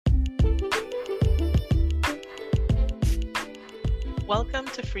Welcome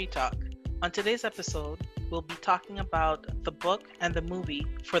to Free Talk. On today's episode, we'll be talking about the book and the movie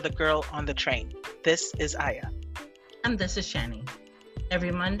for The Girl on the Train. This is Aya. And this is Shani.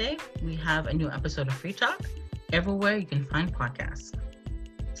 Every Monday, we have a new episode of Free Talk everywhere you can find podcasts.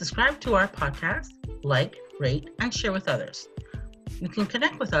 Subscribe to our podcast, like, rate, and share with others. You can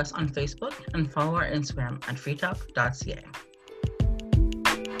connect with us on Facebook and follow our Instagram at freetalk.ca.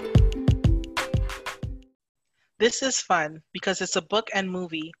 This is fun because it's a book and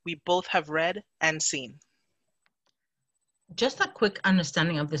movie we both have read and seen. Just a quick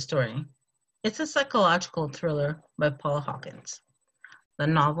understanding of the story. It's a psychological thriller by Paula Hawkins. The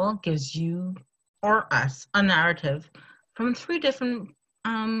novel gives you or us a narrative from three different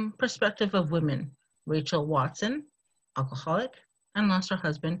perspectives of women. Rachel Watson, alcoholic, and lost her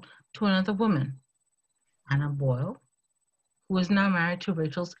husband to another woman. Anna Boyle, who is now married to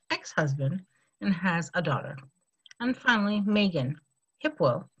Rachel's ex-husband and has a daughter. And finally, Megan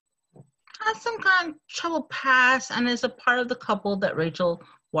Hipwell has some kind of troubled past and is a part of the couple that Rachel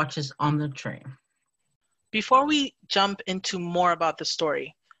watches on the train. Before we jump into more about the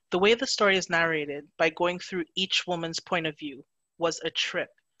story, the way the story is narrated by going through each woman's point of view was a trip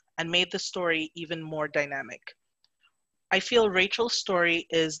and made the story even more dynamic. I feel Rachel's story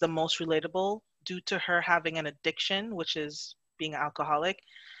is the most relatable due to her having an addiction, which is being an alcoholic,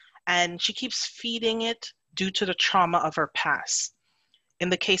 and she keeps feeding it due to the trauma of her past. In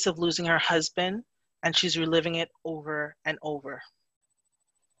the case of losing her husband, and she's reliving it over and over.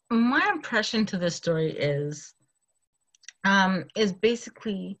 My impression to this story is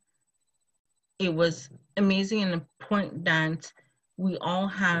basically it was amazing in the point that we all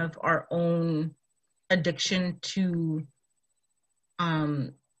have our own addiction to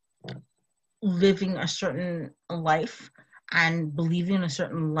living a certain life and believing a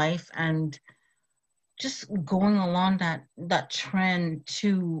certain life and just going along that trend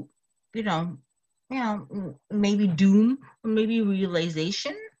to, maybe doom or maybe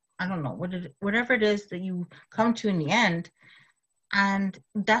realization. I don't know, whatever it is that you come to in the end. And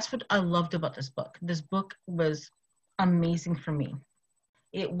that's what I loved about this book. This book was amazing for me.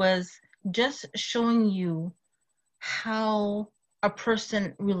 It was just showing you how a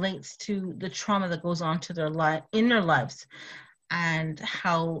person relates to the trauma that goes on to in their lives, and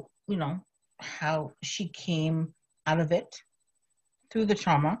how she came out of it through the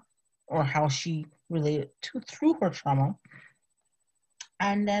trauma, or how she related through her trauma.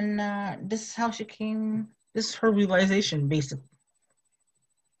 And then this is how she came, this is her realization, basically.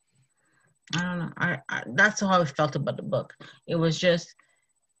 I don't know. I that's how I felt about the book. It was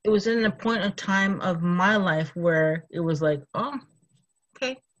in a point of time of my life where it was like, oh,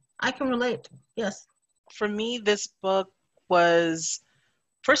 okay, I can relate. Yes. For me, this book was,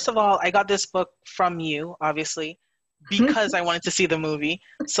 first of all, I got this book from you, obviously, because I wanted to see the movie.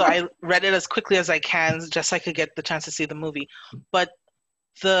 So I read it as quickly as I can, just so I could get the chance to see the movie. But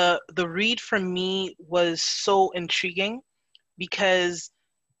the read for me was so intriguing because,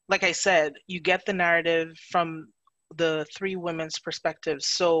 like I said, you get the narrative from the three women's perspectives.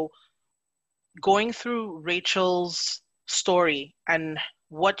 So going through Rachel's story and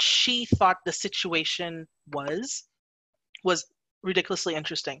what she thought the situation was ridiculously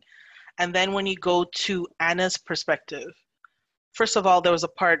interesting. And then when you go to Anna's perspective, first of all, there was a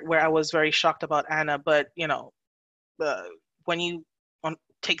part where I was very shocked about Anna, but when you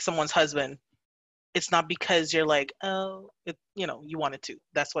take someone's husband, it's not because you're like, oh, you wanted to.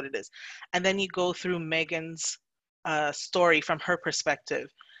 That's what it is. And then you go through Megan's story from her perspective.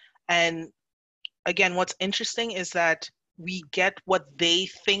 And again, what's interesting is that we get what they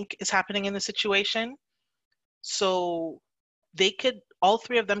think is happening in the situation. So all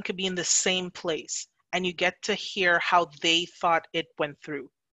three of them could be in the same place, and you get to hear how they thought it went through.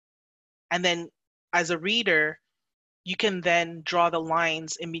 And then as a reader, you can then draw the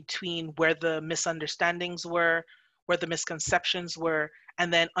lines in between where the misunderstandings were, where the misconceptions were,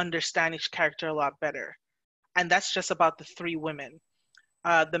 and then understand each character a lot better. And that's just about the three women.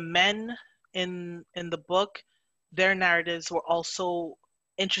 The men in the book, their narratives were also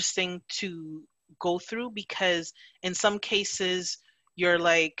interesting to go through, because in some cases you're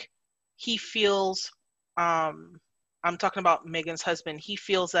like, he feels, I'm talking about Megan's husband, he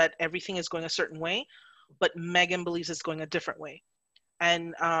feels that everything is going a certain way, but Megan believes it's going a different way.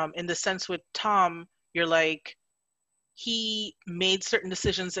 And in the sense with Tom, you're like, he made certain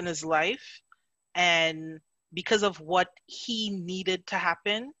decisions in his life, and because of what he needed to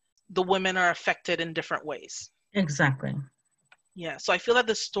happen, the women are affected in different ways. Exactly. Yeah, so I feel that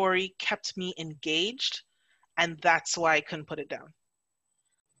the story kept me engaged, and that's why I couldn't put it down.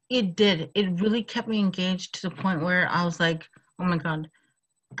 It did. It really kept me engaged to the point where I was like, Oh my God.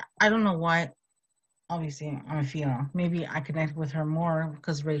 I don't know why. Obviously, I'm a female. Maybe I connect with her more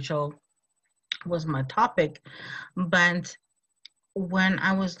because Rachel was my topic. But when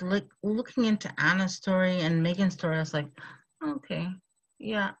I was looking into Anna's story and Megan's story, I was like, okay,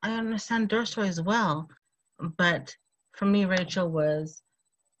 yeah, I understand their story as well. But for me, Rachel was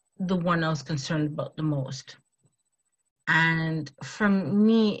the one I was concerned about the most. And for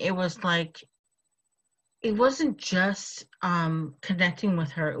me, it was like, it wasn't just connecting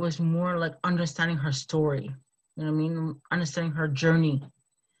with her, it was more like understanding her story. You know what I mean? Understanding her journey.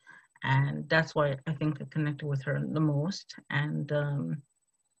 And that's why I think I connected with her the most. And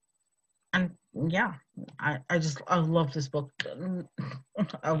yeah, I love this book.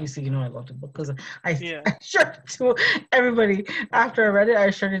 Obviously, I love the book because I, Yeah. I shared it to everybody. After I read it,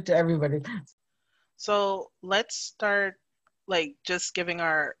 I shared it to everybody. So let's start like just giving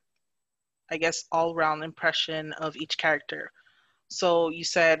our, I guess, all-round impression of each character. So you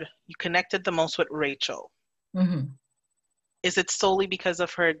said you connected the most with Rachel. Mm-hmm. Is it solely because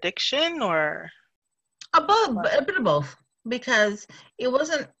of her addiction or A bit of both, because it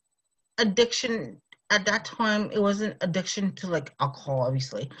wasn't addiction at that time. It wasn't addiction to like alcohol,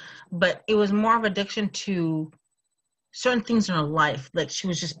 obviously, but it was more of addiction to certain things in her life. Like she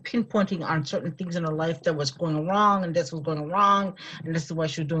was just pinpointing on certain things in her life that was going wrong, and this was going wrong, and this is why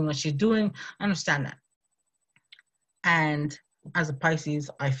she was doing what she's doing. I understand that. And as a Pisces,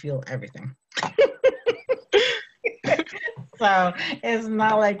 I feel everything. So it's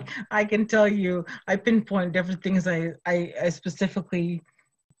not like I can tell you, I pinpoint different things I specifically,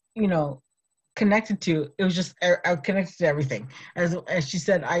 you know, connected to. It was just I connected to everything. As she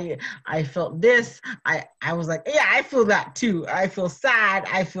said, I felt this. I was like, yeah, I feel that too. I feel sad.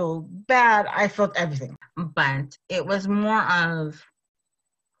 I feel bad. I felt everything. But it was more of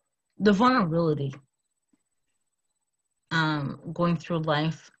the vulnerability, going through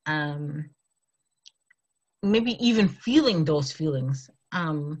life, maybe even feeling those feelings.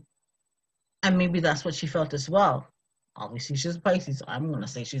 And maybe that's what she felt as well. Obviously, she's a Pisces, so I'm gonna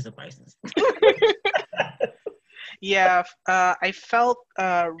say she's a Pisces. Yeah, I felt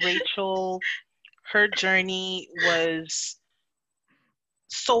Rachel, her journey was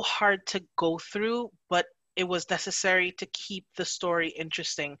so hard to go through, but it was necessary to keep the story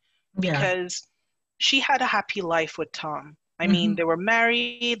interesting Yeah. because she had a happy life with Tom. I mean, Mm-hmm. they were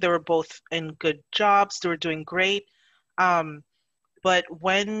married, they were both in good jobs, they were doing great. Um, but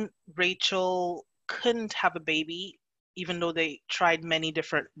when Rachel couldn't have a baby, even though they tried many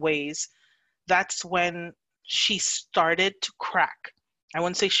different ways, that's when she started to crack. I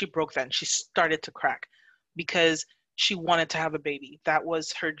wouldn't say she broke then. She started to crack because she wanted to have a baby. That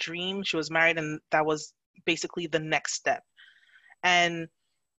was her dream. She was married, and that was basically the next step. And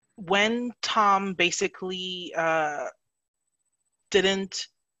when Tom basically didn't,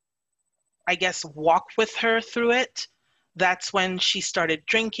 I guess, walk with her through it, that's when she started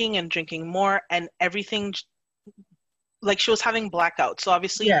drinking and drinking more, and everything, like she was having blackouts. So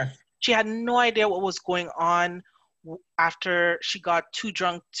obviously, Yes. she had no idea what was going on after she got too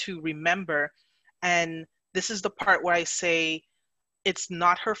drunk to remember. And this is the part where I say it's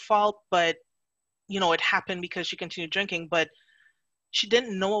not her fault, but it happened because she continued drinking, but she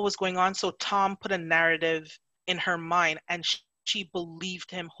didn't know what was going on. So Tom put a narrative in her mind, and she believed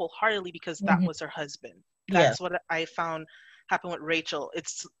him wholeheartedly because that Mm-hmm. was her husband. Yes. That's what I found happened with Rachel.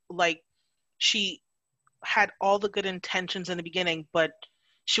 It's like she had all the good intentions in the beginning, but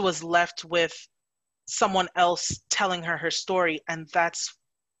she was left with someone else telling her her story. And that's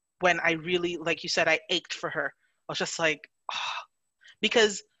when I really, like you said, I ached for her. I was just like, oh.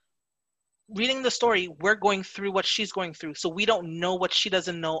 Because reading the story, we're going through what she's going through. So we don't know what she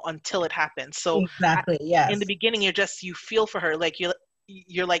doesn't know until it happens. So Exactly. in the Yes. beginning, you feel for her. Like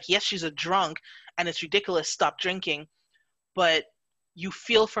you're like, yes, she's a drunk and it's ridiculous. Stop drinking. But you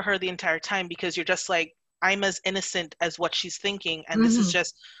feel for her the entire time because you're just like, I'm as innocent as what she's thinking. And Mm-hmm.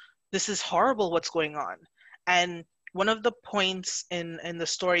 this is horrible what's going on. And one of the points in the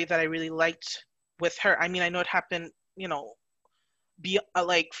story that I really liked with her, I mean, I know it happened, be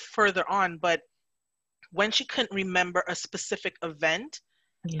like further on, but when she couldn't remember a specific event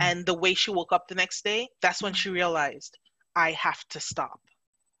Yeah. and the way she woke up the next day, that's when she realized, I have to stop.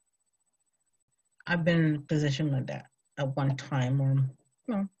 I've been in a position like that at one time or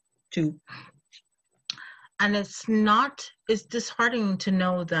no, two. And it's disheartening to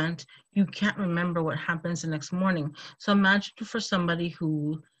know that you can't remember what happens the next morning. So imagine for somebody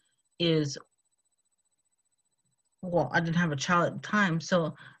who is, well, I didn't have a child at the time.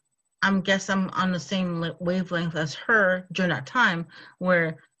 So I'm on the same wavelength as her during that time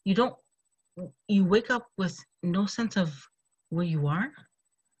where you wake up with no sense of where you are,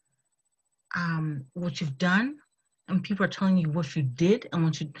 what you've done, and people are telling you what you did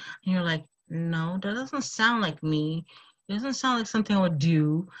and you're like, no, that doesn't sound like me. It doesn't sound like something I would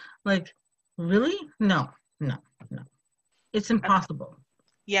do. Like, really? No, no, no. It's impossible.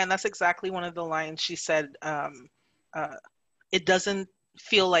 Yeah, and that's exactly one of the lines she said. Uh, it doesn't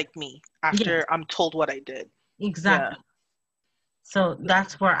feel like me Yes, after I'm told what I did. Yeah. exactly. So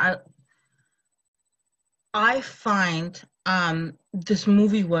that's where I find this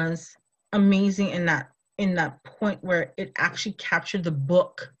movie was amazing in that point where it actually captured the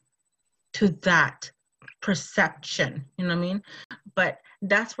book to that perception. You know what I mean? But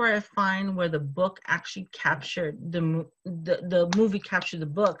that's where I find where the book actually captured the movie captured the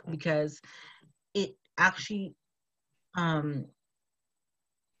book, because it actually um,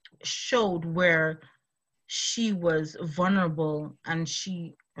 showed where she was vulnerable, and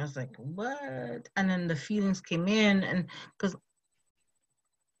she was like, what? And then the feelings came in, and because,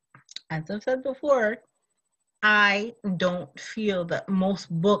 as I've said before, I don't feel that most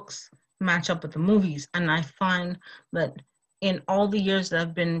books match up with the movies. And I find that in all the years that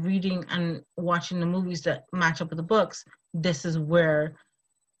I've been reading and watching the movies that match up with the books, this is where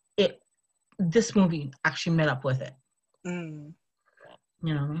this movie actually met up with it. Mm,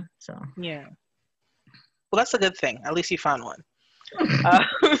 You know, so yeah. Well, that's a good thing. At least you found one. Uh,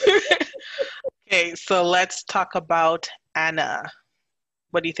 okay, so let's talk about Anna.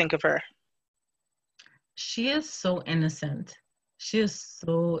 What do you think of her? she is so innocent. She is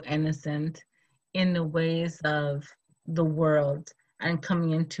so innocent in the ways of the world, and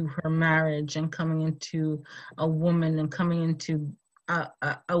coming into her marriage, and coming into a woman, and coming into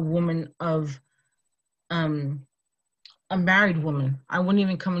a woman of um a married woman. I wouldn't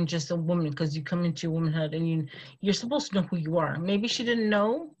even come in just a woman, because you come into your womanhood and you're supposed to know who you are. Maybe she didn't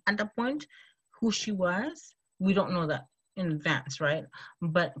know at that point who she was. We don't know that in advance, right?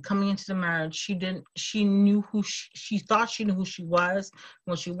 But coming into the marriage, she knew she thought she knew who she was,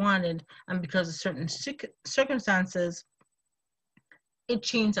 what she wanted, and because of certain circumstances, it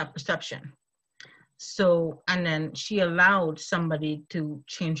changed that perception. So, and then she allowed somebody to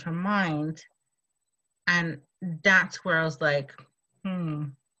change her mind, and that's where I was like, hmm.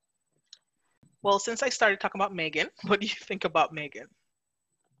 Well, since I started talking about Megan, what do you think about Megan?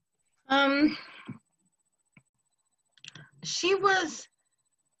 Um, she was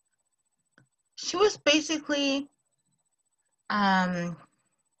basically um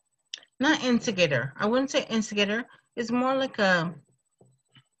not instigator. I wouldn't say instigator. It's more like a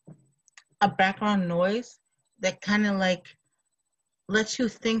background noise that kind of like lets you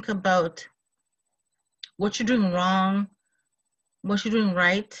think about what you're doing wrong, what you're doing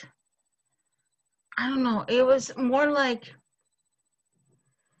right. I don't know. It was more like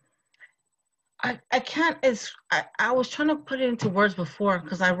I can't it's I was trying to put it into words before,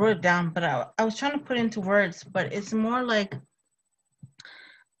 because I wrote it down, but I was trying to put it into words, but it's more like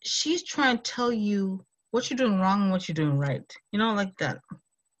she's trying to tell you what you're doing wrong and what you're doing right. You know, like that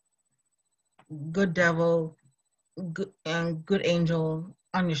good devil, good angel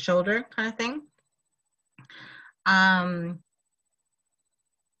on your shoulder kind of thing. Um,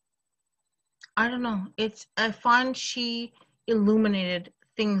 I don't know. I find she illuminated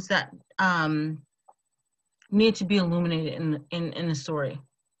things that need to be illuminated in the story.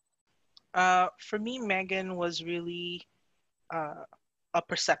 For me, Megan was really uh, a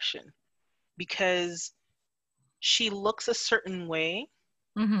perception because she looks a certain way,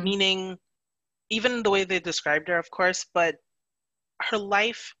 Mm-hmm. meaning even the way they described her, of course, but her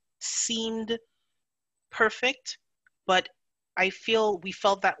life seemed perfect, but I feel we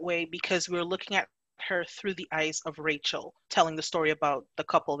felt that way because we were looking at her through the eyes of Rachel, telling the story about the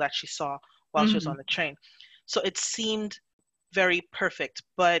couple that she saw while she was Mm-hmm. on the train. So it seemed very perfect.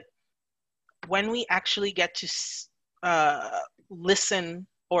 But when we actually get to uh, listen,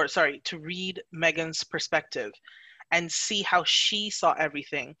 or sorry, to read Megan's perspective and see how she saw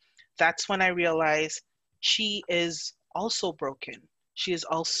everything, that's when I realized she is also broken. She is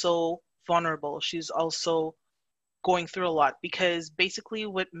also vulnerable. She's also going through a lot because basically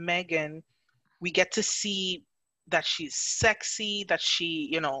with Megan, we get to see that she's sexy, that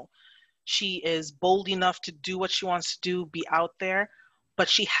she is bold enough to do what she wants to do, be out there, but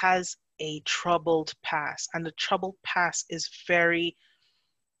she has a troubled past. And the troubled past is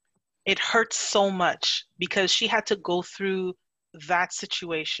it hurts so much because she had to go through that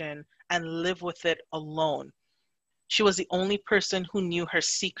situation and live with it alone. She was the only person who knew her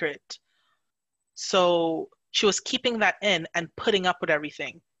secret. So she was keeping that in and putting up with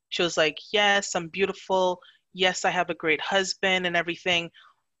everything. She was like, yes, I'm beautiful. Yes, I have a great husband and everything.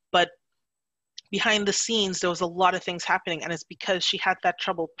 But behind the scenes, there was a lot of things happening, and it's because she had that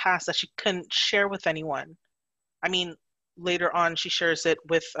troubled past that she couldn't share with anyone. I mean, later on, she shares it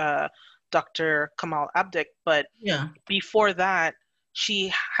with Dr. Kamal Abdik, but Yeah. before that,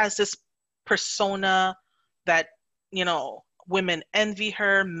 she has this persona that, you know, women envy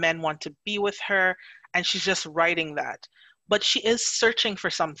her, men want to be with her, and she's just writing that. But she is searching for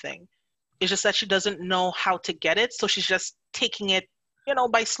something. It's just that she doesn't know how to get it, so she's just taking it, you know,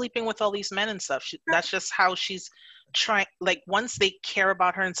 by sleeping with all these men and stuff. That's just how she's trying. Like, once they care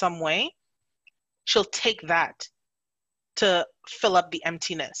about her in some way, she'll take that to fill up the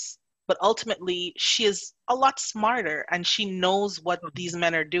emptiness. But ultimately, she is a lot smarter and she knows what these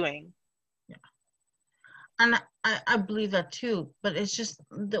men are doing. Yeah. And I believe that too. But it's just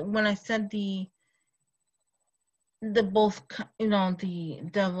that when I said the both, you know, the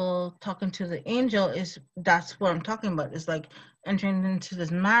devil talking to the angel, is that's what I'm talking about. It's like entering into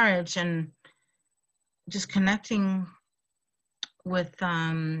this marriage and just connecting with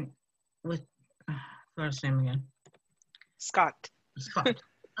first name again. Scott. Scott.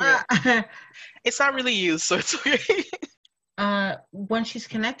 Yeah. It's not really used, so it's okay. When she's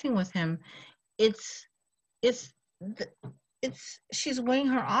connecting with him, it's she's weighing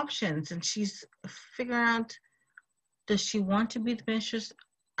her options and she's figuring out, does she want to be the mistress?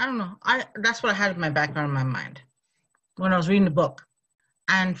 I don't know. That's what I had in my background in my mind when I was reading the book.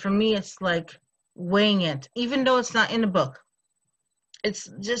 And for me, it's like weighing it, even though it's not in the book. It's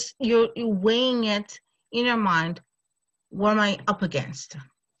just you're weighing it in your mind. What am I up against?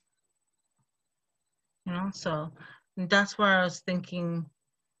 You know, so that's where I was thinking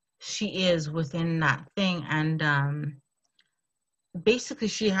she is within that thing. And basically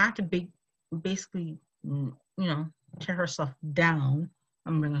she had to basically, you know, tear herself down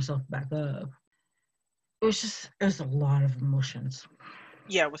and bring herself back up. It was a lot of emotions.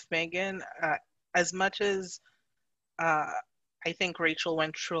 Yeah, with Megan, as much as I think Rachel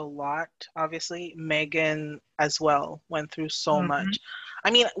went through a lot, obviously, Megan as well went through so much.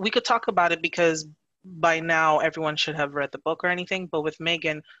 I mean, we could talk about it because by now everyone should have read the book or anything, but with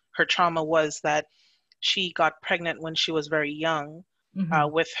Megan, her trauma was that she got pregnant when she was very young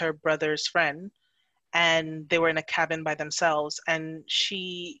with her brother's friend, and they were in a cabin by themselves, and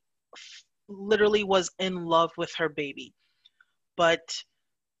she literally was in love with her baby. But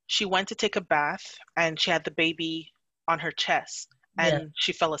she went to take a bath and she had the baby on her chest and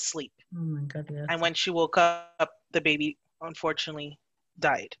she fell asleep. Oh my God, yes. And when she woke up, the baby unfortunately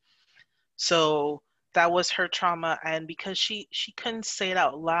died. So that was her trauma, and because she couldn't say it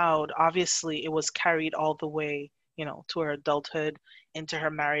out loud, obviously it was carried all the way, you know, to her adulthood, into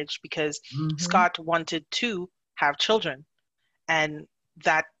her marriage, because Scott wanted to have children, and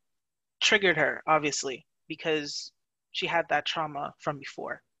that triggered her, obviously, because she had that trauma from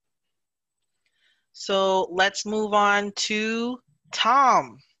before. So let's move on to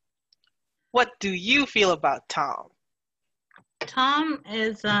Tom. What do you feel about Tom? Tom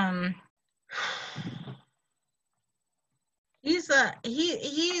is he's a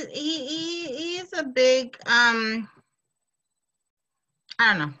big I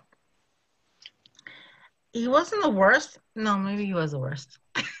don't know. He wasn't the worst. No, maybe he was the worst.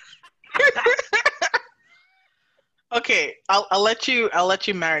 Okay, I'll let you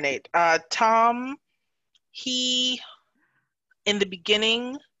marinate. Tom, he in the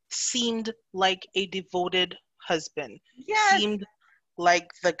beginning seemed like a devoted husband. Yes. Seemed like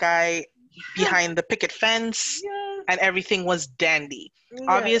the guy behind the picket fence, yes. And everything was dandy. Yes.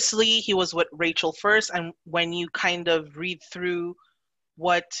 Obviously, he was with Rachel first, and when you kind of read through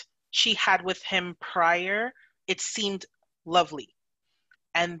what she had with him prior, it seemed lovely.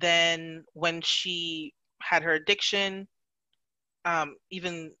 And then when she had her addiction,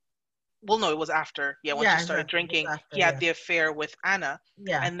 even well, no, it was after. Yeah, once she started drinking, he had the affair with Anna.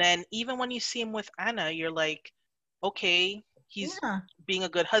 Yeah. And then even when you see him with Anna, you're like, okay, he's being a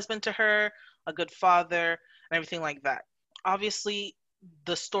good husband to her, a good father, and everything like that. Obviously,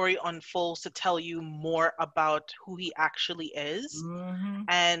 the story unfolds to tell you more about who he actually is.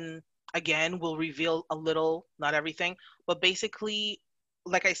 And again, we'll reveal a little, not everything, but basically,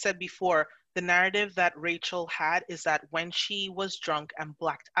 like I said before, the narrative that Rachel had is that when she was drunk and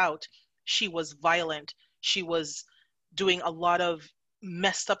blacked out, she was violent. She was doing a lot of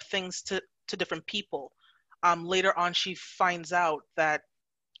messed up things to different people. Later on, she finds out that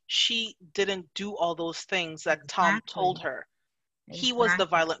she didn't do all those things that Tom told her. He was the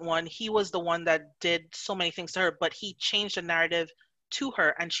violent one. He was the one that did so many things to her, but he changed the narrative to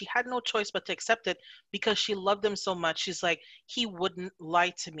her, and she had no choice but to accept it because she loved him so much. She's like, he wouldn't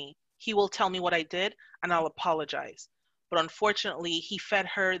lie to me. He will tell me what I did, and I'll apologize. But unfortunately, he fed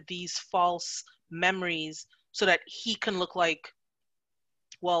her these false memories so that he can look like,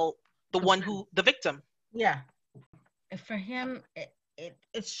 well, the victim. Yeah. For him,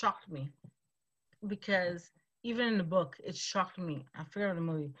 it shocked me because even in the book, it shocked me. I forgot the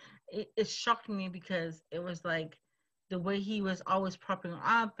movie. It shocked me because it was like the way he was always propping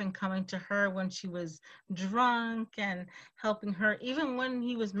up and coming to her when she was drunk and helping her, even when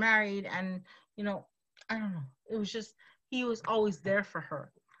he was married. And, you know, I don't know. It was just, he was always there for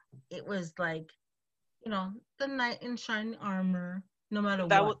her. It was like, you know, the knight in shining armor, no matter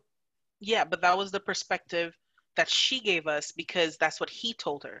That what. was, yeah, but that was the perspective that she gave us because that's what he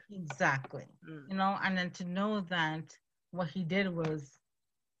told her. Exactly. Mm. You know, and then to know that what he did was,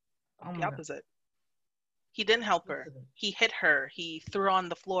 oh The my God. opposite. He didn't help her. He hit her. He threw her on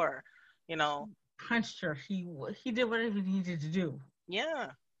the floor. You know. Punched her. He did whatever he needed to do.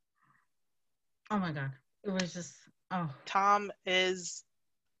 Yeah. Oh my God. It was just, oh. Tom is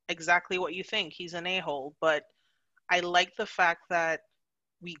exactly what you think. He's an a-hole, but I like the fact that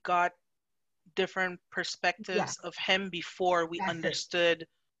we got different perspectives of him before we understood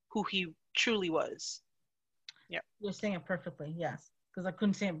who he truly was. Yeah. You're saying it perfectly, yes. Because I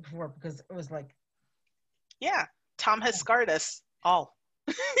couldn't say it before because it was like, yeah, Tom has scarred us all.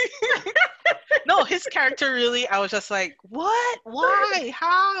 No, his character really, I was just like, what? Why?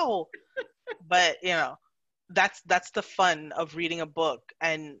 How? But, you know, that's the fun of reading a book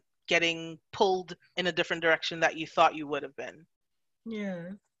and getting pulled in a different direction that you thought you would have been. yeah.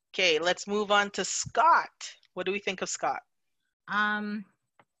 Okay, let's move on to Scott. What do we think of Scott? I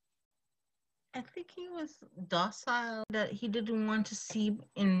think he was docile, that he didn't want to see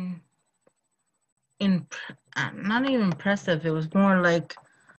in not even impressive. It was more like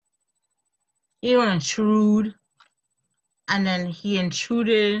he would intrude, and then he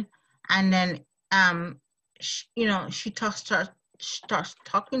intruded, and then you know, she starts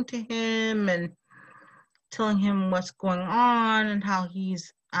talking to him and telling him what's going on and how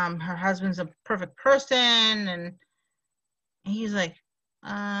he's her husband's a perfect person, and he's like,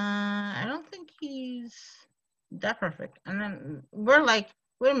 I don't think he's that perfect. And then we're like,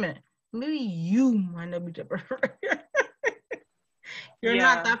 wait a minute, maybe you might not be that perfect. You're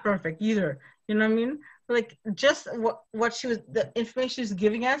not that perfect either. You know what I mean? Like, just what she was, the information she was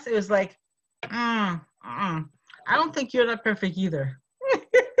giving us, it was like, I don't think you're that perfect either.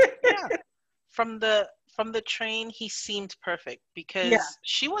 Yeah. From the train, he seemed perfect because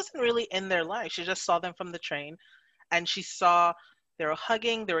she wasn't really in their life. She just saw them from the train, and she saw they were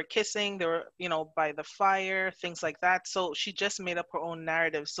hugging, they were kissing, they were, you know, by the fire, things like that. So she just made up her own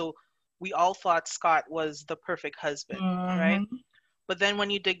narrative. So we all thought Scott was the perfect husband, right? But then when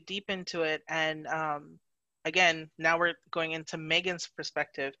you dig deep into it, and again, now we're going into Megan's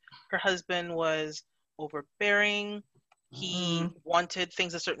perspective. Her husband was overbearing. He wanted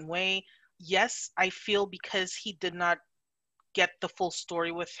things a certain way. Yes, I feel because he did not get the full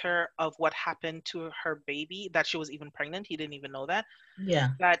story with her of what happened to her baby, that she was even pregnant. He didn't even know that.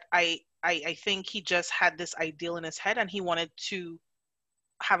 Yeah. That I think he just had this ideal in his head and he wanted to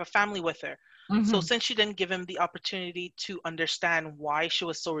have a family with her. So since she didn't give him the opportunity to understand why she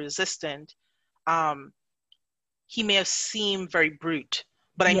was so resistant, he may have seemed very brute.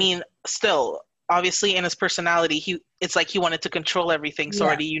 But I mean, still, obviously in his personality, it's like he wanted to control everything. So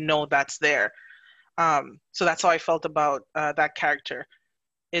already you know that's there. So that's how I felt about that character.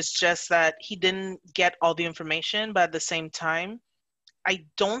 It's just that he didn't get all the information, but at the same time, I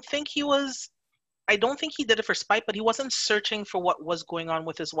don't think he did it for spite, but he wasn't searching for what was going on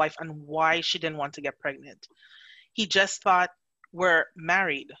with his wife and why she didn't want to get pregnant. He just thought, we're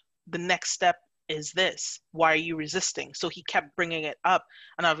married. The next step is this. Why are you resisting? So he kept bringing it up,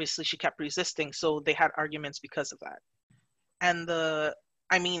 and obviously she kept resisting. So they had arguments because of that. And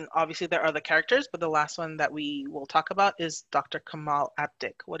obviously there are other characters, but the last one that we will talk about is Dr. Kamal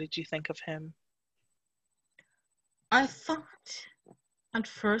Aptik. What did you think of him? I thought at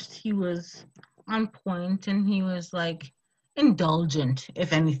first he was on point and he was like indulgent,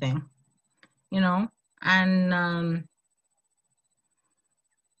 if anything, you know? And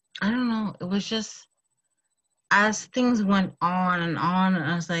I don't know, it was just as things went on and on, and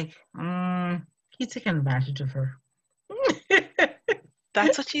I was like, he's taking advantage of her.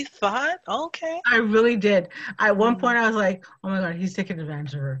 That's what you thought? Okay. I really did. At one point, I was like, oh my God, he's taking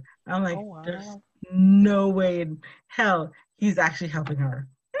advantage of her. I'm like, there's no way in hell he's actually helping her.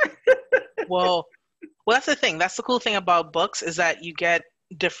 Well, that's the thing. That's the cool thing about books is that you get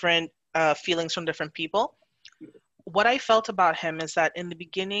different feelings from different people. What I felt about him is that in the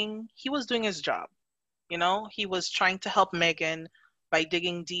beginning, he was doing his job. You know, he was trying to help Megan by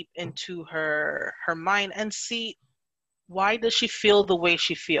digging deep into her mind and see why does she feel the way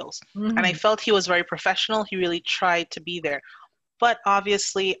she feels? And I Mm-hmm. felt he was very professional. He really tried to be there. But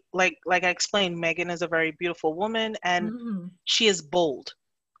obviously, like I explained, Megan is a very beautiful woman and Mm-hmm. she is bold.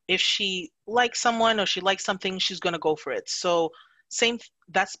 If she likes someone or she likes something, she's gonna go for it. So same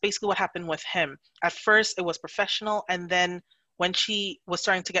that's basically what happened with him. At first it was professional, and then when she was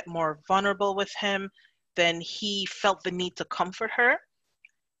starting to get more vulnerable with him, then he felt the need to comfort her.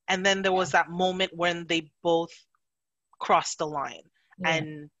 And then there Yeah. was that moment when they both crossed the line. Yeah.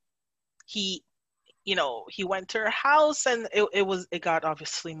 And he he went to her house and it got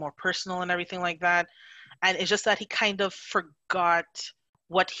obviously more personal and everything like that. And it's just that he kind of forgot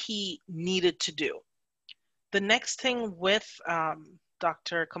what he needed to do. The next thing with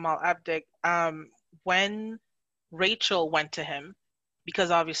Dr. Kamal Abdik, when Rachel went to him,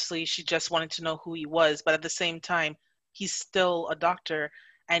 because obviously she just wanted to know who he was, but at the same time, he's still a doctor,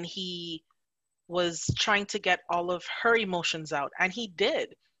 and he was trying to get all of her emotions out, and he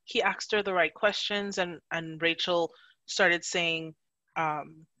did. He asked her the right questions, and Rachel started saying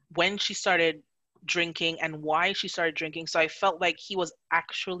when she started drinking and why she started drinking. So I felt like he was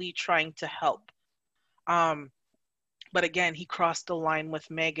actually trying to help. Um, but again, he crossed the line with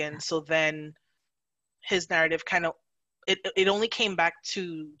Megan. So then his narrative kind of it only came back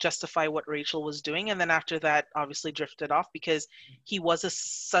to justify what Rachel was doing, and then after that, obviously drifted off because he was a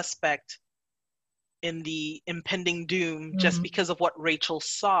suspect in the impending doom just Mm-hmm. because of what Rachel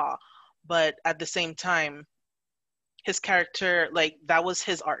saw. But at the same time, his character, like, that was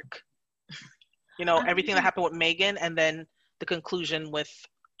his arc. Everything that happened with Megan, and then the conclusion with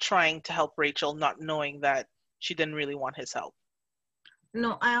trying to help Rachel, not knowing that she didn't really want his help.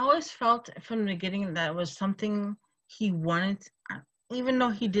 No, I always felt from the beginning that it was something he wanted, even though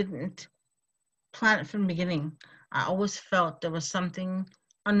he didn't plan it from the beginning. I always felt there was something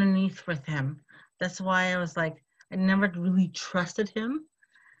underneath with him. That's why I was like, I never really trusted him.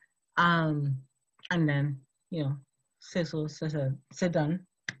 Um, and then, Cecil said done.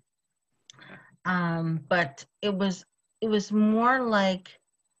 But it was more like,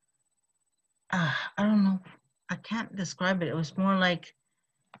 I don't know, I can't describe it. It was more like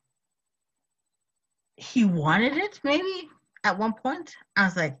he wanted it, maybe at one point. I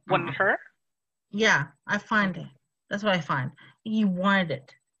was like, Wanted her? yeah, I find Mm-hmm. it. That's what I find. He wanted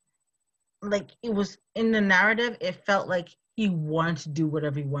it. Like it was in the narrative, it felt like he wanted to do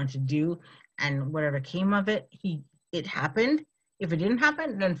whatever he wanted to do, and whatever came of it, it happened. If it didn't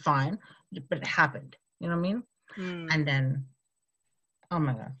happen, then fine, but it happened. You know what I mean? And Mm, then, oh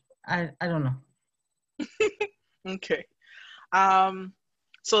my god, I don't know. okay. Um,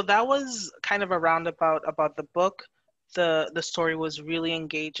 so that was kind of a roundabout about the book. The story was really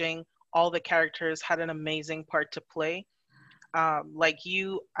engaging. All the characters had an amazing part to play. Like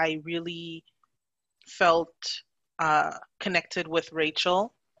you, I really felt connected with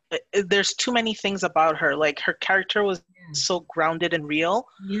Rachel. There's too many things about her. Like her character was so grounded and real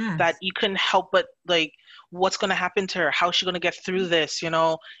that Yes. you couldn't help but like, what's going to happen to her? How is she going to get through this?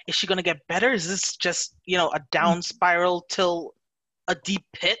 Is she going to get better? Is this just, a down spiral till a deep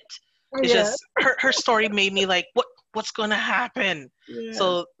pit? It's Yeah. just her story made me like, what's going to happen? Yeah.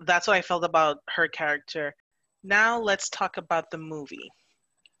 So that's what I felt about her character. Now let's talk about the movie.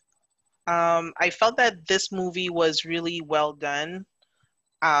 I felt that this movie was really well done.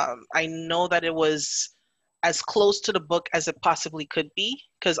 I know that it was as close to the book as it possibly could be,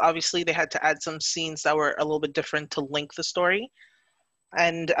 because obviously they had to add some scenes that were a little bit different to link the story.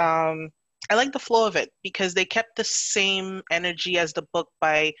 And I like the flow of it because they kept the same energy as the book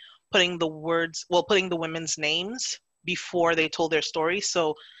by putting the women's names before they told their story.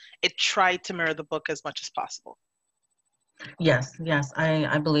 So it tried to mirror the book as much as possible. Yes, yes,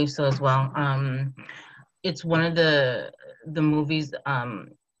 I believe so as well. It's one of the movies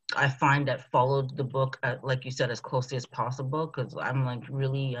I find that followed the book, like you said, as closely as possible because I'm like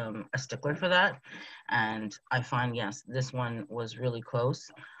really a stickler for that, and I find yes, this one was really close.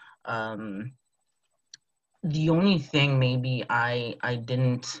 Um, the only thing maybe I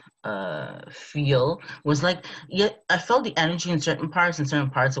didn't feel was like, yeah, I felt the energy in certain parts, and certain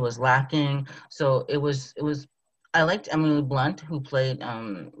parts it was lacking. So it was I liked Emily Blunt who played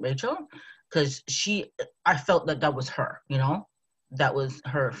Rachel because I felt that that was her, that was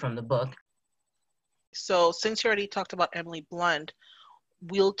her from the book. So since you already talked about Emily Blunt,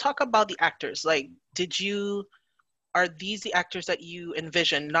 we'll talk about the actors. Like, are these the actors that you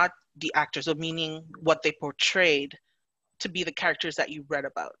envision, not the actors, but meaning what they portrayed to be the characters that you read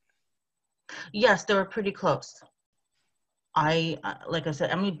about? Yes, they were pretty close. Like I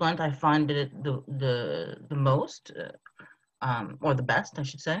said, Emily Blunt I find it the most or the best I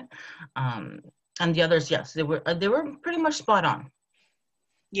should say. um And the others, yes, they were pretty much spot on.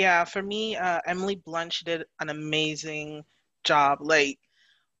 Yeah, for me, Emily Blunt, she did an amazing job. Like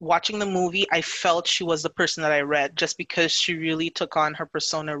watching the movie, I felt she was the person that I read just because she really took on her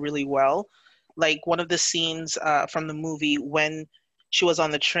persona really well. Like one of the scenes from the movie when she was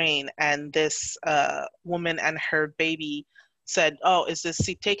on the train and this woman and her baby said, "Oh, is this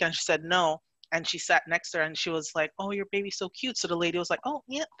seat taken?" And she said, "No." And she sat next to her and she was like, "Oh, your baby's so cute." So the lady was like, "Oh,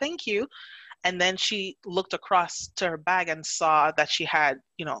 yeah, thank you." And then she looked across to her bag and saw that she had,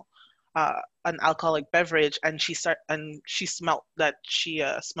 an alcoholic beverage, and she smelt that she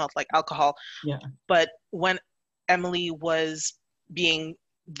smelled like alcohol. Yeah. But when Emily was being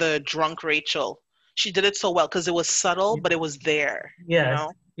the drunk Rachel, she did it so well because it was subtle, but it was there, you Yes.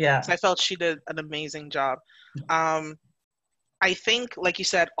 know? Yeah. So I felt she did an amazing job. Um, I think, like you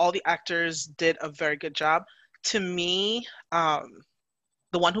said, all the actors did a very good job. To me,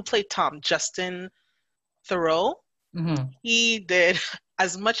 the one who played Tom, Justin Theroux, Mm-hmm. he did,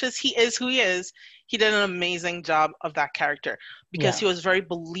 as much as he is who he is, he did an amazing job of that character because Yeah. he was very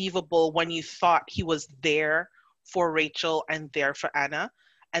believable when you thought he was there for Rachel and there for Anna.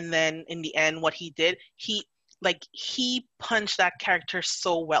 And then in the end, what he did, he punched that character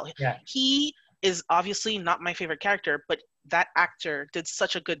so well. Yeah. He is obviously not my favorite character, but that actor did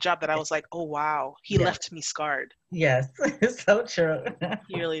such a good job that I was like, oh wow, he Yes. left me scarred. Yes. It's so true.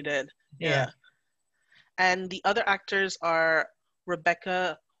 He really did. Yeah. Yeah. And the other actors are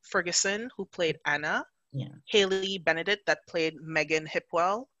Rebecca Ferguson, who played Anna, Yeah. Haley Benedict, that played Megan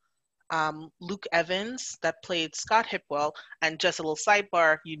Hipwell, Luke Evans, that played Scott Hipwell, and just a little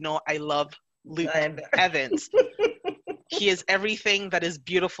sidebar, I love Luke Evans. He is everything that is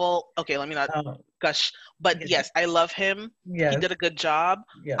beautiful. Okay, let me not gush, but yes, I love him. Yes. He did a good job.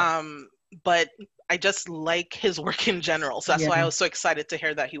 Yeah. But I just like his work in general. So that's why I was so excited to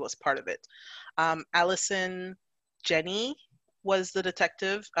hear that he was part of it. Allison Jenny was the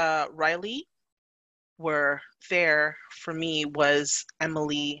detective. Riley were there for me was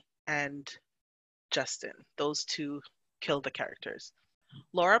Emily and Justin. Those two killed the characters.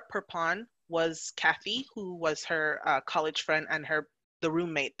 Laura Perpon was Kathy, who was her college friend and the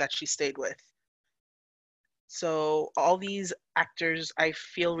roommate that she stayed with. So all these actors, I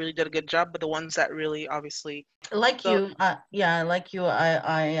feel, really did a good job, but the ones that really obviously like you, yeah, like you,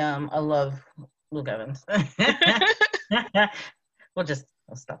 I love Luke Evans. I'll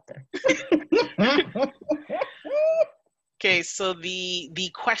stop there. Okay, so the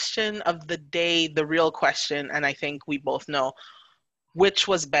question of the day, the real question, and I think we both know, which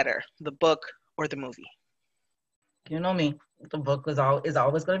was better, the book or the movie? You know me, the book is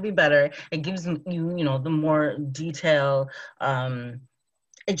always going to be better. It gives you, the more detail.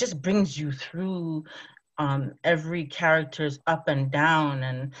 It just brings you through every character's up and down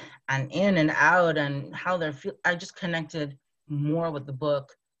and in and out and how they're feel. I just connected more with the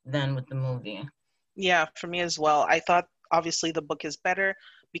book than with the movie. Yeah, for me as well. I thought obviously the book is better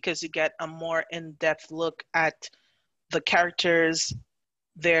because you get a more in-depth look at the characters,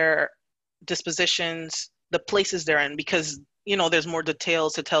 their dispositions, the places they're in, because there's more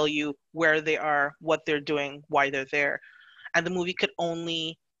details to tell you where they are, what they're doing, why they're there. And the movie could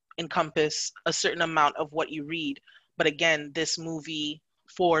only encompass a certain amount of what you read. But again, this movie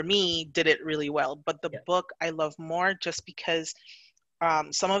for me did it really well. But the book I love more just because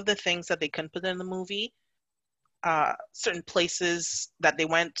some of the things that they couldn't put in the movie, certain places that they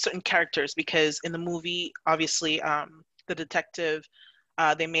went, certain characters, because in the movie, obviously, the detective,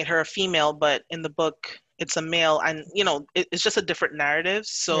 they made her a female, but in the book, it's a male, and it's just a different narrative.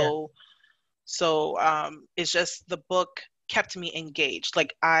 So it's just the book kept me engaged.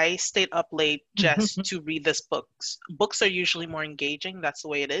 Like I stayed up late just to read this books. Books are usually more engaging. That's the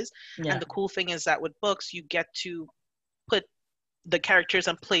way it is. Yeah. And the cool thing is that with books, you get to put the characters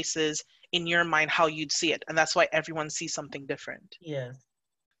and places in your mind how you'd see it. And that's why everyone sees something different. Yes.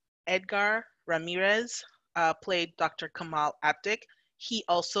 Edgar Ramirez played Dr. Kamal Abdik. He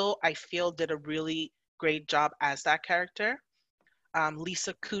also, I feel, did a really great job as that character.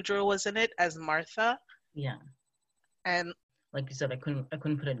 Lisa Kudrow was in it as Martha. Yeah. And like you said, I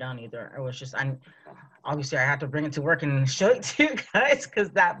couldn't put it down either. I was just, obviously I had to bring it to work and show it to you guys because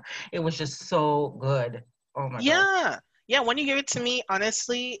it was just so good. Oh my God. Yeah. When you gave it to me,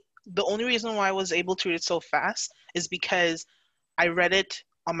 honestly, the only reason why I was able to read it so fast is because I read it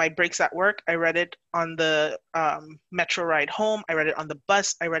on my breaks at work. I read it on the metro ride home. I read it on the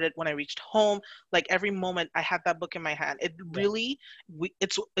bus. I read it when I reached home. Like every moment I had that book in my hand. It really,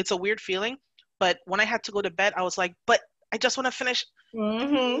 it's a weird feeling. But when I had to go to bed, I was like, but I just want to finish.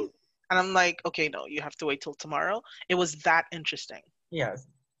 Mm-hmm. And I'm like, okay, no, you have to wait till tomorrow. It was that interesting. Yes.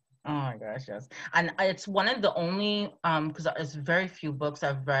 Oh my gosh, yes. And it's one of the only, because it's very few books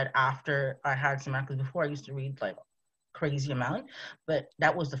I've read after I had Samara. Because before I used to read like crazy amount, but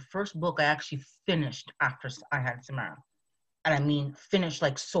that was the first book I actually finished after I had Samara. And I mean, finished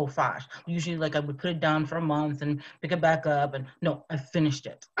like so fast. Usually, like I would put it down for a month and pick it back up, and no, I finished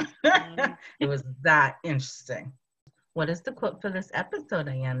it. Mm. It was that interesting. What is the quote for this episode,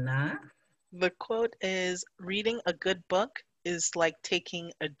 Ayanna? The quote is, reading a good book is like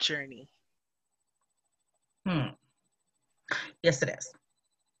taking a journey. Yes, it is.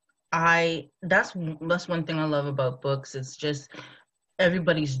 That's one thing I love about books. It's just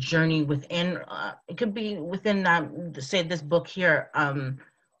everybody's journey within. It could be within that. Say this book here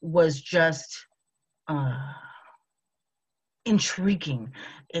was just intriguing.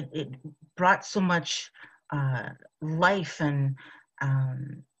 It brought so much life and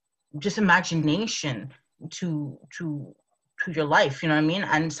just imagination to your life, you know what I mean?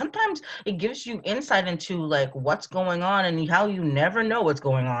 And sometimes it gives you insight into like what's going on and how you never know what's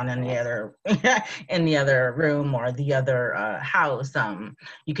going on in the other in the other room or the other house.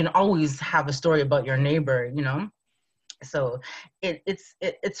 You can always have a story about your neighbor, you know. So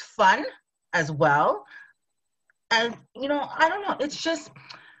it's fun as well. And you know, I don't know. It's just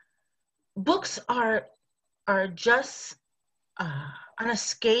books are just an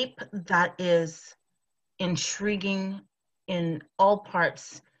escape that is intriguing in all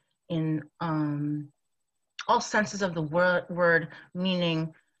parts, in all senses of the word,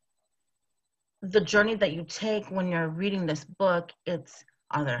 meaning the journey that you take when you're reading this book, it's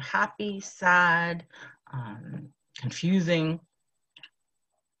either happy, sad, confusing.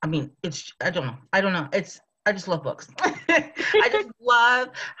 I mean, I don't know. I just love books. I just love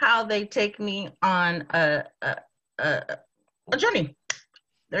how they take me on a journey.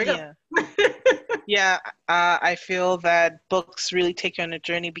 There you go. Yeah, I feel that books really take you on a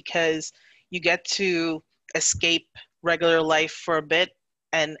journey because you get to escape regular life for a bit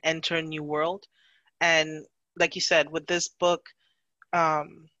and enter a new world. And like you said, with this book,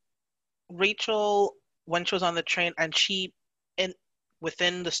 Rachel, when she was on the train, and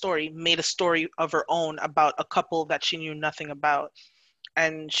within the story, made a story of her own about a couple that she knew nothing about.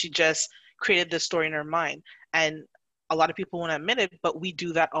 And she just created this story in her mind. And a lot of people won't admit it, but we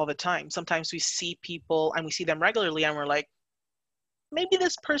do that all the time. Sometimes we see people and we see them regularly and we're like, maybe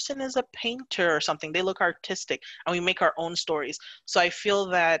this person is a painter or something. They look artistic, and we make our own stories. So I feel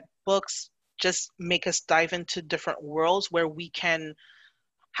that books just make us dive into different worlds where we can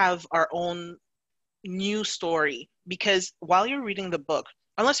have our own new story. Because while you're reading the book,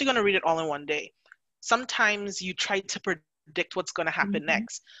 unless you're going to read it all in one day, sometimes you try to predict what's going to happen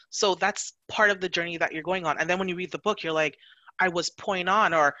next. So that's part of the journey that you're going on. And then when you read the book, you're like, I was point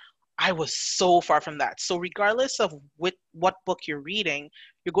on, or I was so far from that. So regardless of what book you're reading,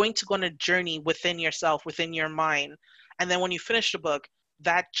 you're going to go on a journey within yourself, within your mind. And then when you finish the book,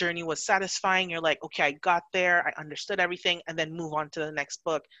 that journey was satisfying. You're like, okay, I got there, I understood everything, and then move on to the next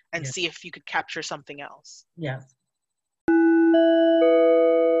book and see if you could capture something else. Yes.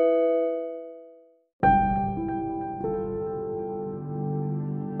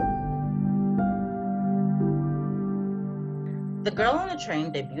 The Girl on the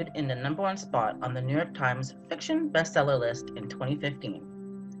Train debuted in the #1 spot on the New York Times fiction bestseller list in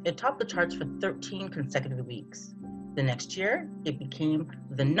 2015. It topped the charts for 13 consecutive weeks. The next year, it became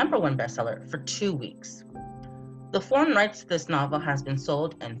the #1 bestseller for 2 weeks. The foreign rights to this novel has been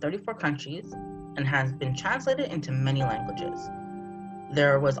sold in 34 countries and has been translated into many languages.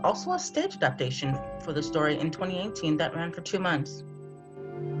 There was also a stage adaptation for the story in 2018 that ran for 2 months.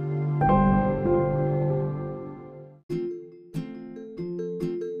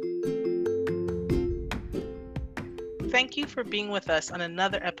 Thank you for being with us on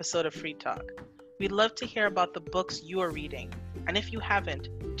another episode of Free Talk. We'd love to hear about the books you are reading, and if you haven't,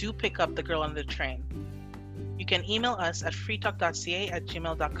 do pick up The Girl on the Train. You can email us at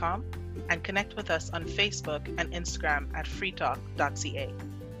freetalk.ca@gmail.com and connect with us on Facebook and Instagram at freetalk.ca.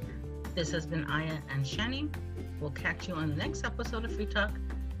 This has been Aya and Shani. We'll catch you on the next episode of Free Talk.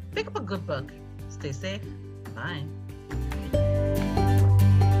 Pick up a good book. Stay safe. Bye.